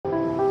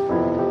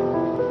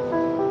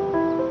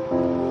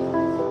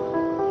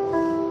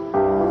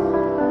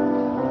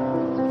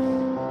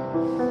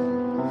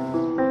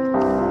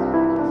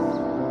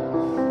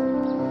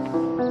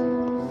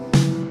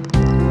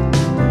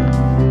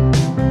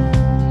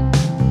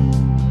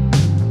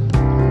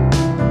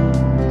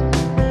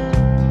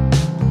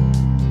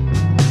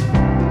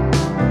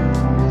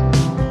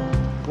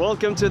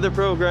Welcome to the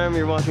program.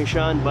 You're watching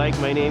Sean Bike.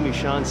 My name is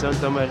Sean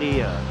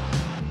Santamaria.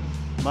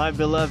 My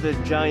beloved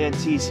Giant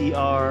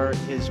TCR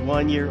is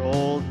 1 year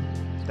old.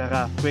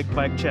 Tara, quick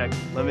bike check.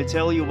 Let me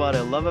tell you what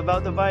I love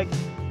about the bike.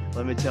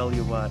 Let me tell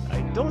you what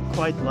I don't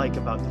quite like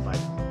about the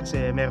bike.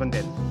 Kasi meron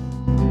din.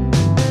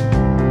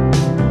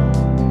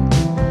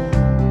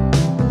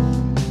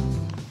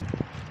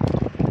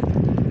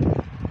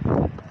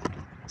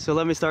 So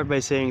let me start by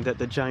saying that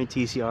the Giant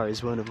TCR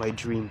is one of my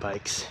dream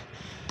bikes.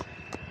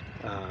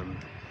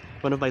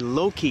 One of my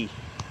low-key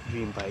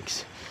dream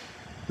bikes.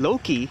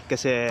 Low-key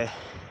kasi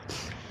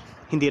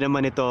hindi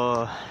naman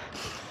ito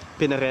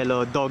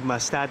Pinarello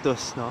dogma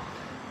status, no?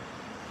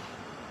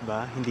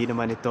 Diba? Hindi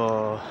naman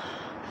ito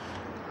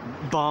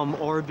bomb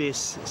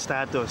orbis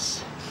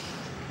status.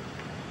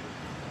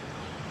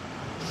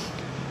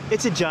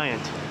 It's a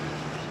Giant.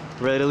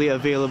 Readily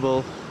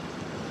available,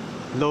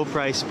 low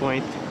price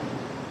point.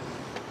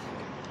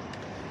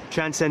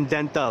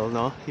 Transcendental,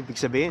 no? Ibig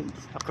sabihin,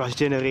 across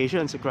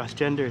generations, across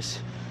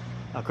genders,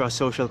 across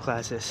social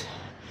classes.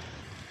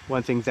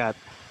 One thing that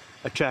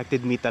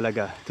attracted me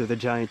talaga to the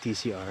Giant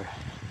TCR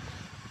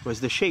was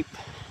the shape,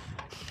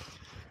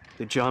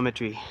 the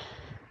geometry.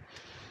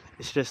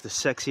 It's just the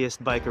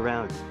sexiest bike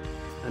around.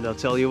 And I'll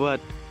tell you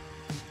what,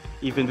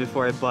 even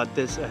before I bought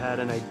this, I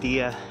had an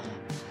idea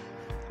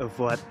of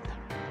what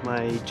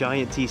my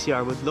Giant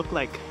TCR would look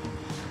like.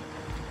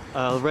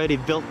 I already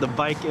built the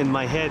bike in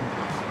my head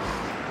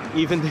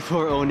even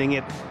before owning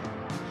it.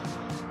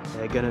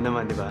 Eh, ganun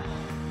naman, di ba?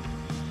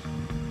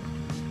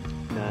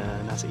 Na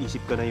nasa isip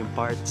ko na yung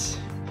parts,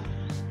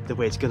 the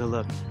way it's gonna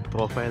look,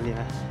 profile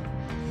niya,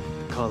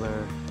 the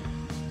color,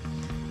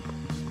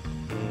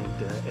 and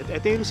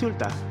ito yung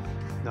resulta,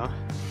 no?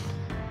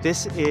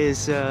 This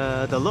is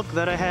the look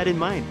that I had in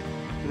mind,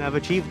 and I've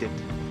achieved it.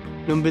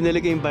 Nung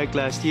binili ko yung bike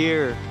last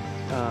year,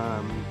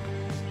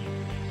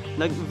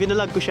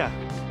 vinalag ko siya,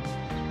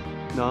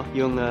 no?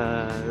 Yung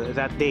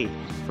that day,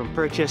 from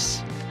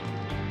purchase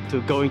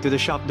to going to the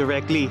shop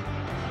directly,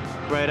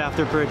 right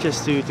after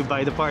purchase to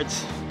buy the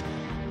parts.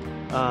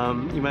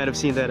 You might have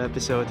seen that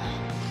episode.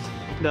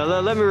 Now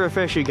let me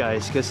refresh you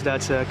guys, because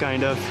that's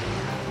kind of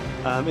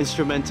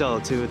instrumental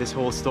to this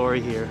whole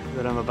story here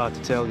that I'm about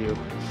to tell you.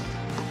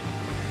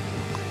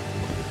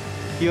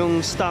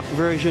 Yung stock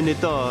version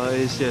nito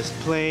is just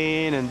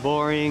plain and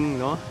boring,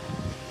 no?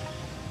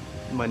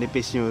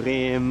 Manipis yung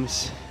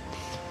rims,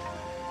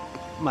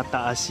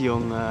 mataas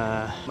yung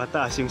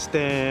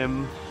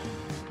stem,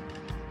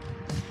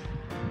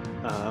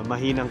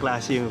 mahinang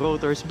klase yung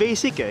rotors.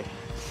 Basic eh.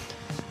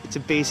 It's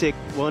a basic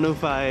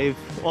 105,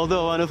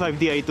 although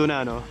 105D ay ito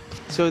na, no?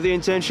 So the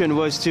intention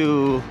was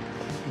to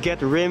get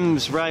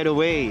rims right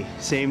away,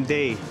 same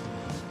day.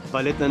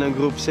 Palit na ng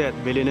group set,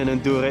 bili na ng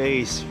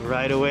DuraAce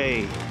right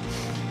away.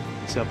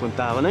 So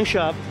punta ako ng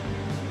shop,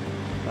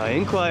 I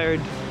inquired,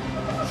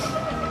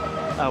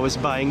 I was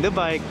buying the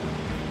bike,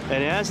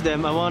 and I asked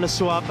them, I want to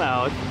swap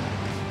out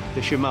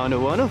the Shimano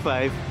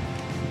 105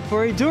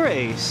 for a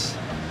DuraAce.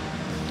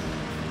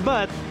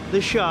 But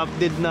the shop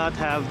did not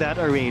have that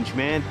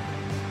arrangement.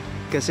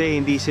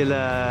 Kasi hindi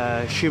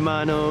sila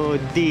Shimano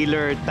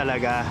dealer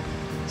talaga.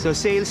 So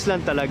sales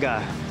lang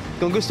talaga.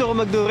 Kung gusto ko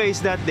mag-DuraAce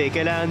that day,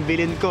 kailangan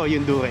bilhin ko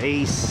yung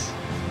DuraAce.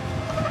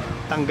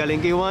 Tanggalin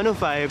ko yung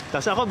 105,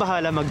 tapos ako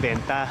bahala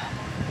magbenta.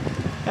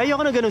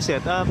 Ayoko na ganun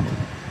setup.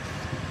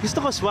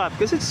 Gusto ko swap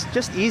kasi it's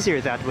just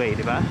easier that way,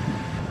 di ba?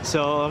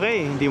 So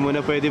okay, hindi mo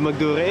na pwede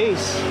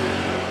mag-DuraAce.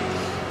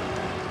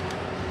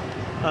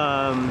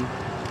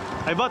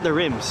 I bought the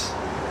rims.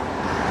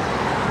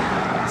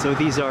 So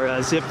these are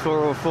Zip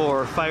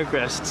 404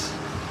 Firecrests.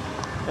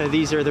 And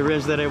these are the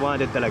rims that I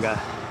wanted talaga.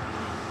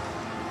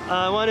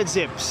 I wanted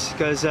Zips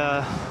because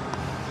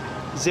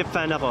Zip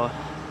fan ako.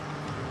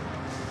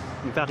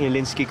 In fact, yung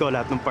Linsky ko,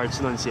 lahat ng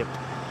parts nun Zip.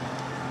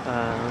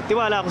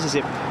 Tiwala ako sa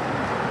Zip.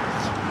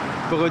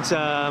 Bukod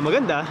sa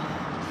maganda,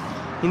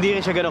 hindi rin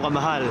siya ganun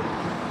kamahal.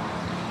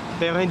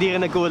 Pero hindi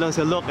rin nagkulang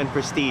sa look and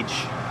prestige.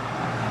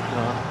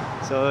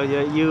 So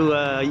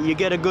you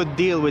get a good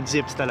deal with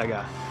Zips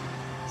talaga.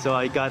 So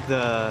I got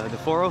the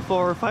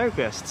 404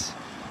 Firecrests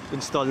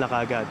installed na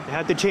kagad. I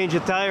had to change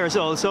the tires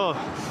also.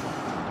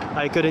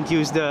 I couldn't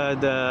use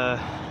the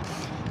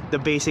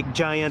basic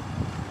Giant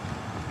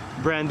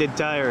branded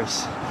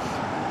tires.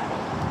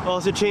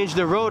 Also changed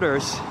the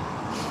rotors.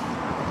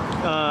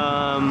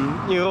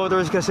 Yung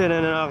rotors kasi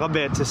na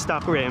nakakabit sa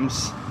stock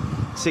rims,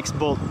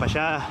 6-bolt pa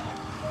siya.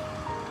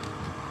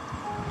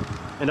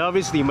 And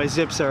obviously my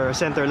Zips are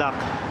center lock.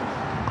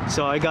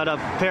 So I got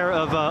a pair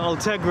of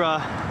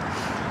Ultegra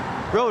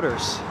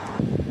rotors.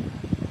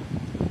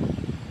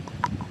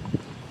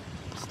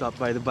 Stop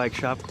by the bike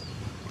shop.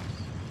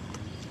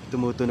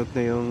 Tumutunog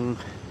na yung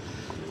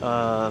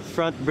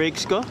front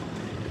brakes ko.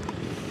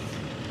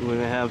 We're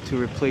gonna have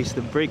to replace the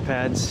brake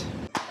pads.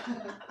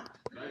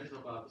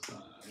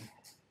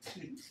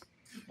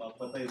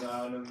 These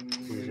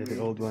are the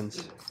old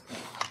ones.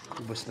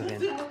 Ubos na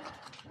rin.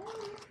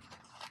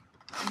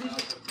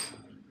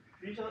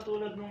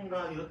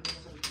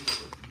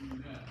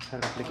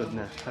 Harap likod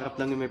na. Harap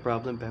lang yung may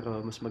problem pero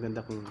mas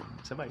maganda kung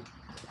sabay.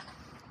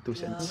 2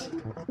 cents.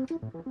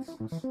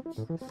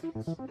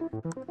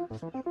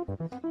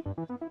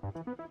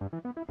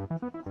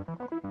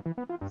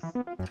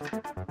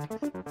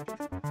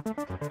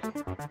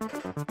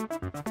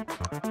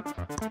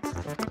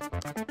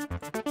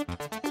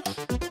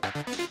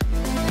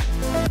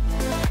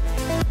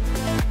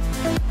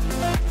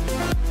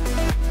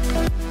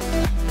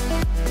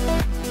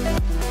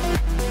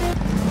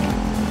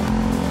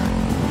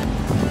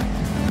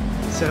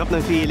 Sarap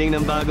ng feeling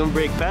ng bagong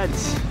brake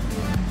pads.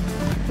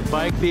 The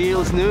bike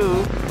feels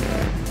new.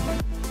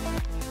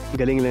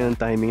 Galing lang ang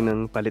timing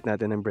ng palit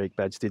natin ng brake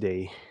pads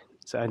today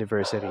sa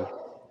anniversary.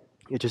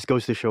 It just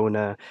goes to show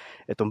na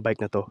itong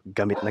bike na to,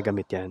 gamit na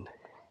gamit yan.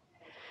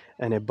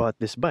 And I bought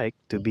this bike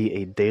to be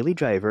a daily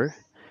driver,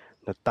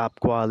 na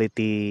top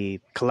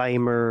quality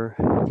climber,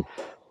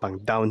 pang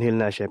downhill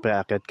na, syempre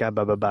akit ka,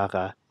 bababa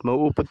ka,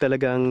 mauupod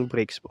talaga ang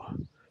brakes mo.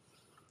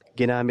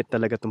 Ginamit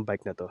talaga itong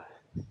bike na to.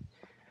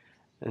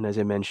 And as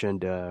I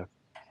mentioned,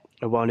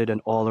 I wanted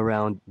an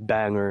all-around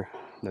banger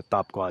na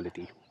top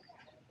quality.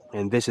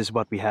 And this is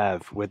what we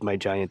have with my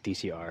Giant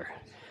TCR.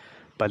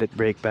 Palit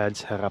brake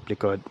pads, harap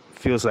likod.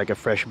 Feels like a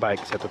fresh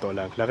bike sa totoo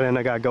lang. Laki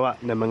na nagagawa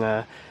ng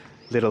mga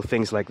little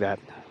things like that.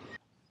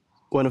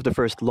 One of the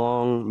first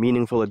long,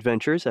 meaningful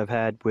adventures I've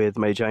had with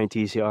my Giant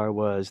TCR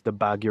was the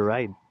Baguio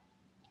ride.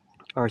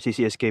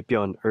 RCC Escape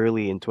yon,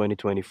 early in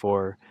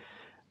 2024.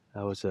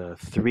 That was a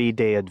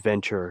 3-day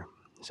adventure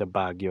sa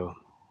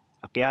Baguio.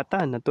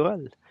 Akyatan,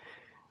 natural.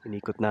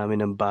 Inikot namin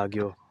ng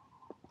Baguio.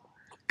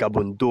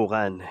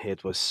 Kabundukan.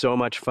 It was so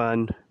much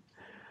fun.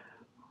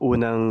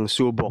 Unang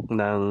subok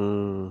ng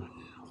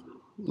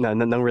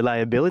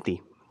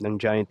reliability ng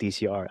Giant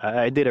TCR.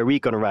 I did a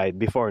recon ride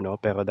before, no?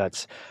 Pero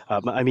that's,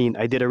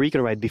 I did a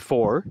recon ride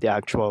before the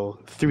actual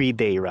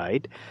 3-day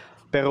ride.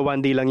 Pero 1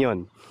 day lang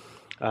yon.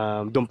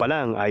 Doon pa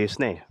lang, ayos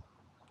na eh.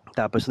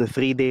 Tapos no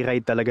 3-day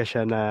ride talaga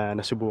siya na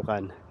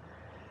nasubukan.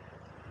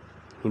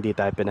 Hindi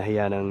tayo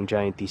pinahiya ng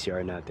Giant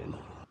TCR natin.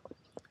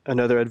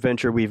 Another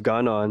adventure we've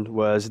gone on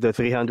was the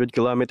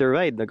 300-kilometer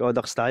ride.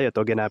 Nag-ODAX tayo,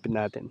 to ginapit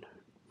natin.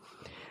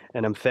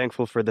 And I'm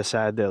thankful for the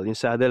saddle. Yung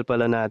saddle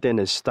pala natin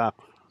is stock.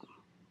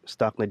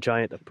 Stock na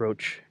Giant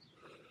approach.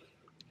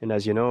 And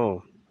as you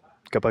know,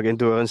 kapag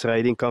endurance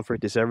riding,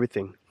 comfort is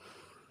everything.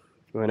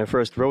 When I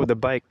first rode the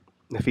bike,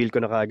 na-feel ko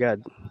na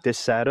kaagad,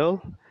 this saddle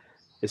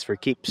is for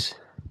keeps.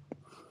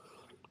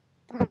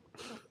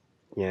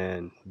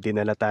 Yan,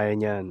 dinala tayo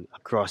niyan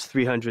across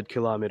 300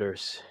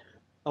 kilometers.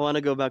 I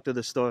wanna go back to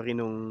the story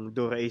nung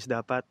DuraAce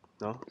dapat,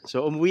 no?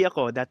 So umuwi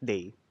ako that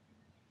day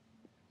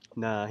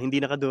na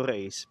hindi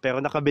naka-DuraAce, pero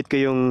nakabit ko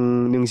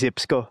yung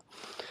zips ko,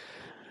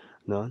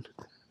 no?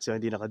 So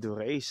hindi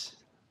naka-DuraAce.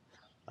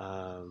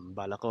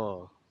 Bala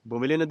ko,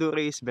 bumili na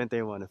DuraAce, benta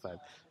yung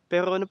 105.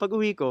 Pero ano, pag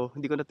uwi ko,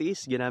 hindi ko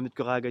natiis, ginamit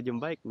ko kagad yung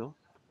bike, no?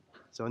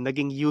 So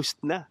naging used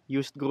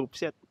group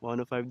set,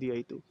 105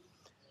 Di2.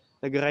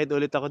 Nag-ride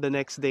ulit ako the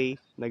next day.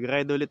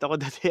 Nag-ride ulit ako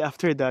the day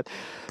after that.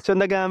 So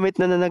nagamit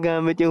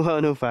yung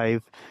 105.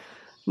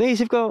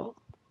 Naisip ko,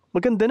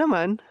 maganda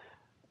naman.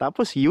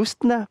 Tapos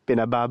used na.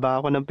 Pinababa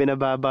ako ng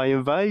pinababa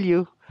yung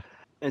value.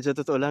 And sa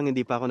totoo lang,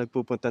 hindi pa ako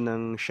nagpupunta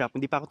ng shop.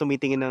 Hindi pa ako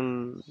tumitingin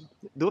ng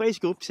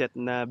DuraAce group set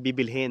na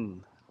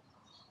bibilhin.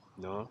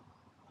 No?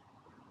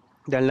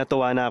 Dahil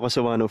natuwa na ako sa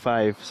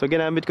 105. So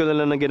ginamit ko na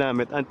lang ng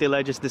ginamit until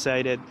I just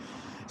decided,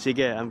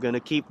 sige, I'm gonna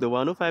keep the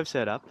 105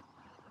 setup.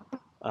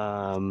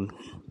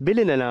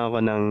 Bili na lang ako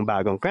ng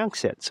bagong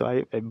crankset. So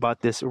I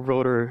bought this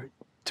rotor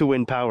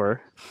 2-in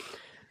power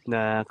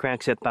na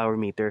crankset power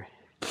meter.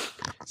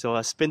 So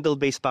a spindle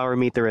based power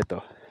meter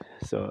ito.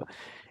 So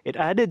it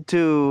added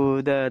to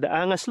the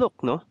angas look,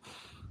 no?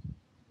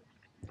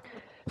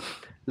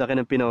 Laki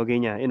ng pinogi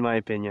niya, in my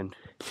opinion.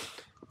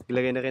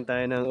 Ilagay na rin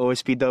tayo ng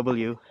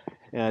OSPW.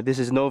 This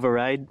is Nova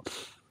Ride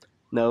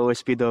na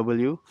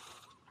OSPW.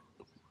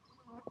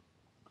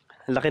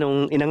 Laki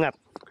nung inangat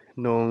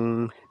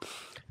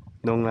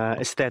nung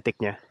aesthetic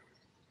niya.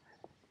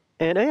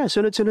 And ayan,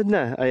 sunod-sunod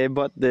na. I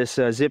bought this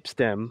zip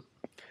stem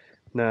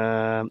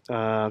na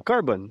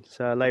carbon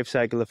sa life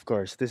cycle, of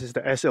course. This is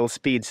the SL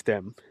Speed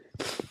stem.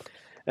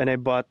 And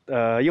I bought,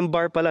 yung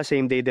bar pala,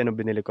 same day din ang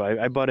binili ko.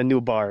 I bought a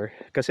new bar.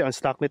 Kasi ang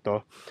stock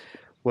nito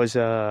was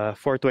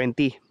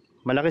 420.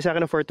 Malaki sa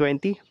akin ng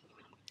 420.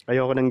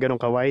 Ayoko ng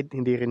ganong ka-wide.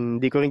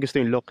 Hindi ko rin gusto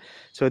yung look.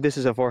 So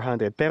this is a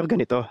 400. Pero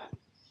ganito.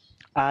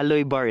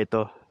 Alloy bar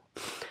ito.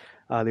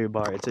 Alloy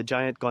bar. It's a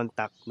Giant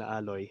contact na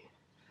alloy.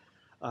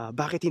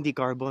 Bakit hindi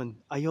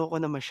carbon? Ayoko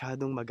na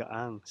masyadong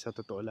magaang, sa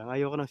totoo lang.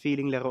 Ayoko na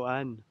feeling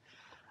laruan.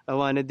 I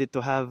wanted it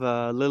to have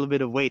a little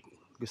bit of weight.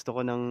 Gusto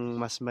ko ng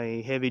mas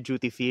may heavy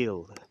duty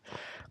feel.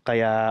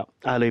 Kaya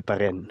alloy pa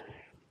rin.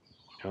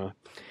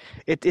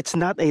 It's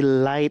not a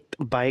light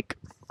bike.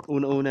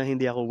 Una-una,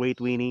 hindi ako weight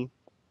weenie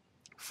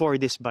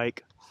for this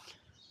bike.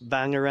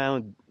 Bang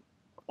around,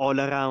 all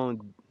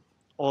around,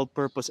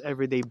 all-purpose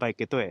everyday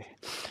bike ito eh.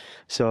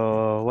 So,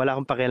 wala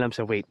akong pakialam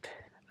sa weight.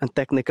 Ang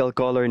technical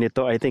color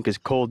nito, I think, is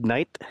Cold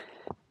Night.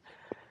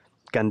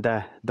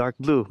 Ganda. Dark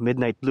blue,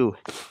 midnight blue.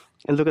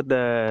 And look at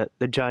the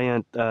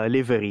Giant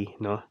livery,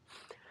 no?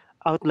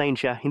 outline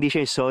siya. Hindi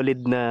siya yung solid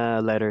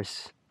na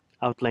letters.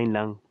 Outline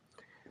lang.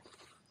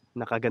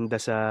 Nakaganda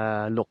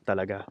sa look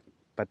talaga.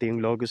 Pati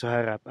yung logo sa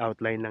harap,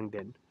 outline lang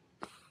din.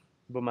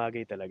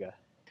 Bumagay talaga.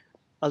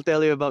 I'll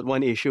tell you about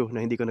one issue na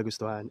hindi ko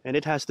nagustuhan. And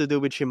it has to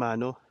do with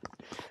Shimano.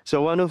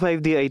 So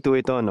 105 Di2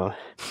 ito, no?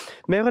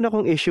 Meron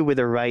akong issue with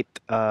the right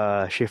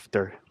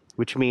shifter.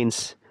 Which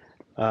means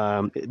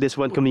this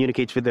one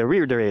communicates with the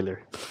rear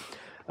derailleur.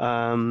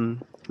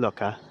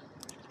 Look, ha?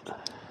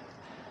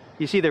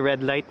 You see the red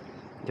light?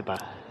 Diba?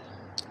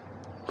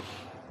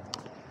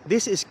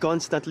 This is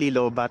constantly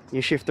low bat.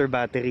 Yung shifter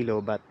battery low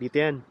bat. Dito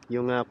yan.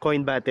 Yung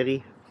coin battery.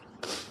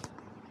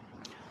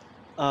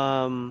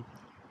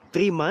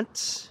 3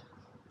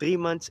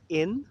 months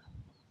in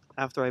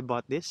after I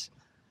bought this,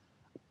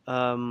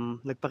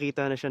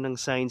 nagpakita na siya ng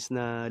signs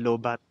na low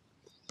bat.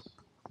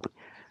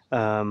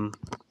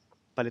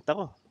 Palit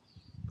ako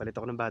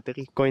ng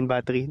battery, coin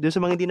battery. Doon sa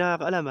mga hindi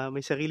nakakaalam,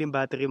 may sariling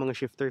battery mga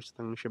shifters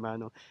ng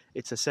Shimano.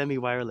 It's a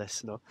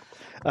semi-wireless, no?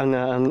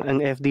 Ang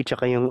FD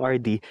tsaka yung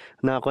RD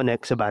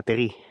naka-connect sa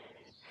battery.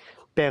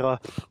 Pero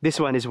this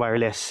one is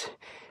wireless.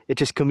 It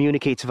just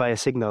communicates via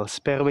signals.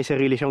 Pero may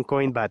sarili siyang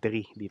coin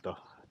battery dito.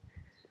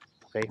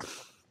 Okay?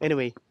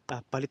 Anyway,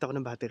 palit ako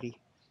ng battery.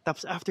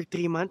 Tapos after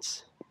 3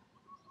 months,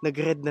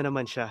 nag-red na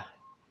naman siya.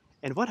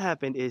 And what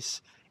happened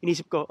is,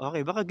 inisip ko, okay,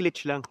 baka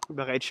glitch lang.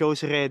 Baka it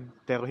shows red,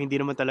 pero hindi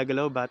naman talaga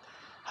low bat.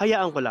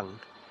 Hayaan ko lang.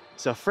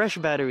 So,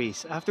 fresh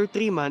batteries. After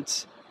 3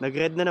 months,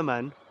 nag-red na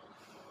naman.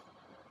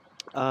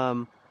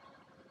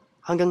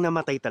 Hanggang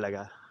namatay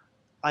talaga.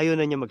 Ayaw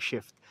na niya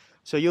mag-shift.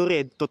 So, yung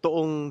red,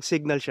 totoong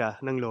signal siya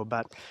ng low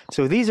bat.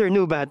 So, these are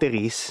new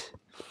batteries.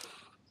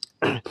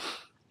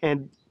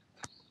 And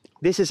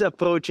this is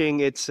approaching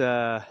its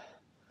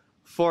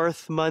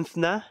 4th month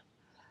na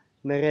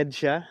red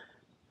siya.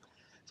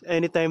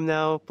 Anytime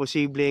now,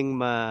 posibleng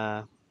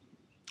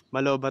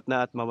malobat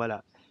na at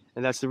mawala.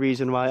 And that's the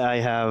reason why I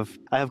have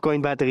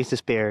coin batteries to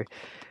spare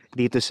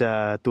dito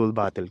sa tool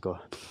bottle ko.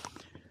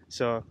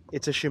 So,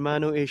 it's a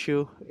Shimano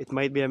issue. It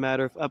might be a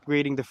matter of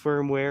upgrading the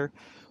firmware,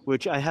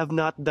 which I have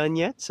not done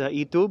yet sa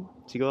YouTube.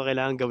 Siguro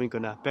kailangan gawin ko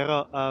na.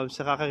 Pero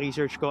sa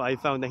kaka-research ko, I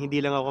found na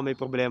hindi lang ako may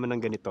problema ng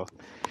ganito.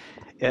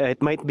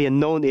 It might be a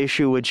known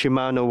issue with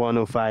Shimano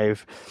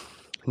 105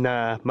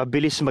 na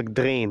mabilis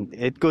mag-drain.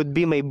 It could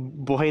be may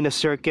buhay na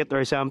circuit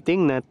or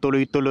something na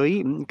tuloy-tuloy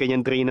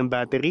kanyang drain ng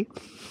battery.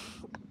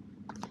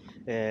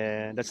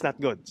 That's not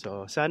good.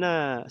 So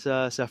sana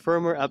sa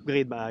firmware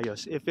upgrade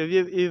maayos. If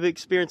you've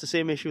experienced the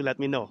same issue, let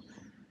me know.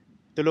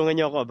 Tulungan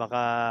niyo ako,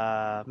 baka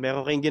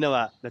meron kayong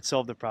ginawa that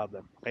solve the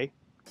problem. Okay?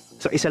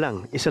 So isa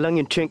lang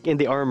yung chink in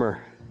the armor.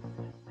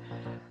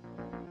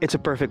 It's a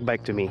perfect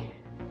bike to me.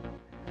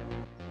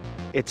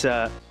 It's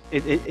a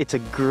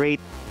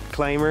great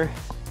climber.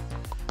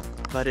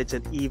 But it's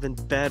an even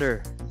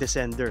better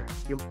descender.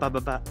 Yung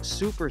pababa,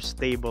 super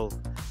stable.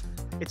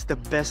 It's the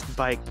best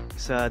bike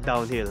sa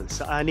downhill.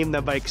 Sa 6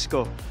 na bikes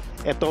ko,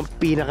 ito ang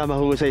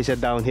pinakamahusay sa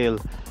downhill.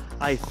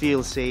 I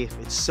feel safe.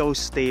 It's so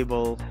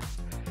stable.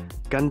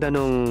 Ganda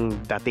nung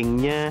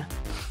dating niya.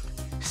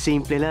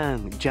 Simple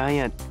lang,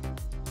 Giant.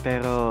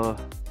 Pero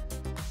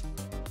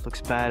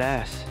looks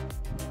badass.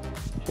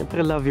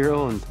 Siyempre, love your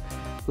own.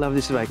 Love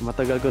this bike.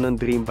 Matagal ko ng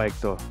dream bike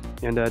to.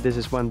 And this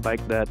is one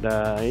bike that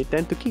I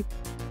tend to keep.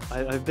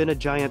 I've been a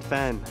Giant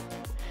fan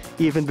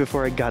even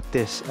before I got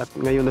this. At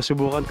ngayon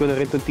nasubukan ko na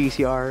rin itong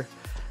TCR.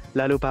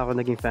 Lalo pa ako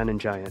naging fan ng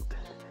Giant.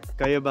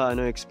 Kayo ba,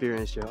 ano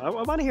experience nyo? I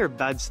want to hear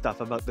bad stuff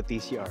about the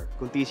TCR.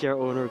 Kung TCR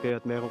owner kayo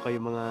at meron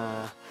kayong mga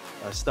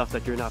stuff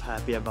that you're not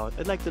happy about,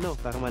 I'd like to know.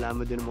 Para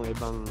malaman din ng mga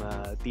ibang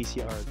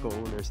TCR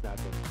co-owners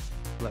natin.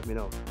 Let me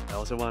know. I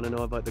also want to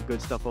know about the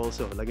good stuff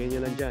also. Lagay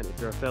nyo lang dyan. If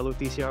you're a fellow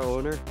TCR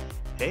owner,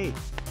 hey,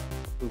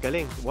 ang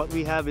galing. What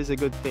we have is a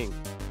good thing.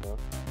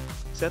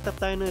 Set up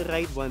tayo ng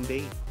ride one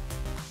day.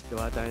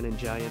 Gawa tayo ng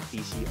Giant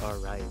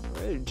TCR ride.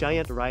 Or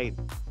Giant ride.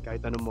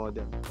 Kahit anong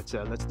model.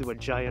 Let's do a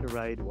Giant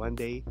ride one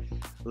day.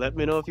 Let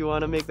me know if you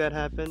want to make that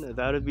happen.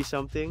 That would be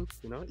something.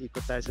 You know,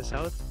 ikot tayo sa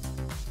south.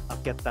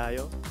 Akyat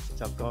tayo.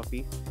 Let's have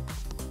coffee.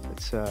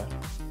 Let's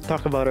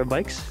talk about our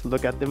bikes.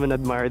 Look at them and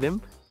admire them.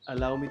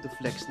 Allow me to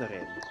flex na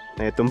rin.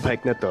 Na itong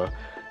bike na to,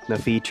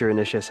 na-feature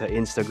na siya sa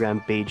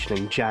Instagram page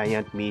ng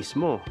Giant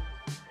mismo.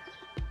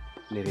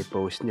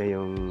 Nirepost niya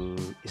yung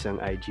isang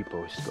IG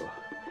post ko.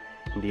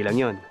 Hindi lang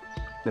yon,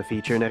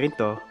 na-feature na rin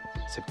to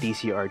sa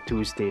TCR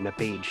Tuesday na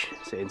page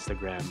sa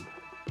Instagram.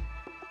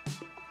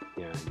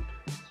 Yan.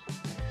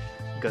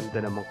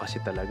 Ganda naman kasi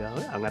talaga.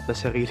 Angat na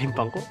sariling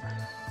pangko.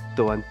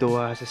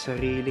 Tuwan-tuwa sa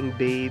sariling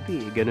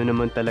baby. Ganun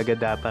naman talaga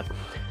dapat.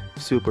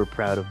 Super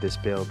proud of this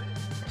build.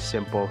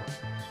 Simple.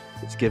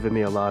 It's given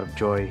me a lot of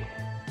joy.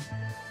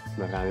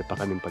 Marami pa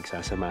kaming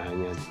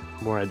pagsasamahan yan.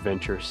 More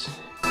adventures.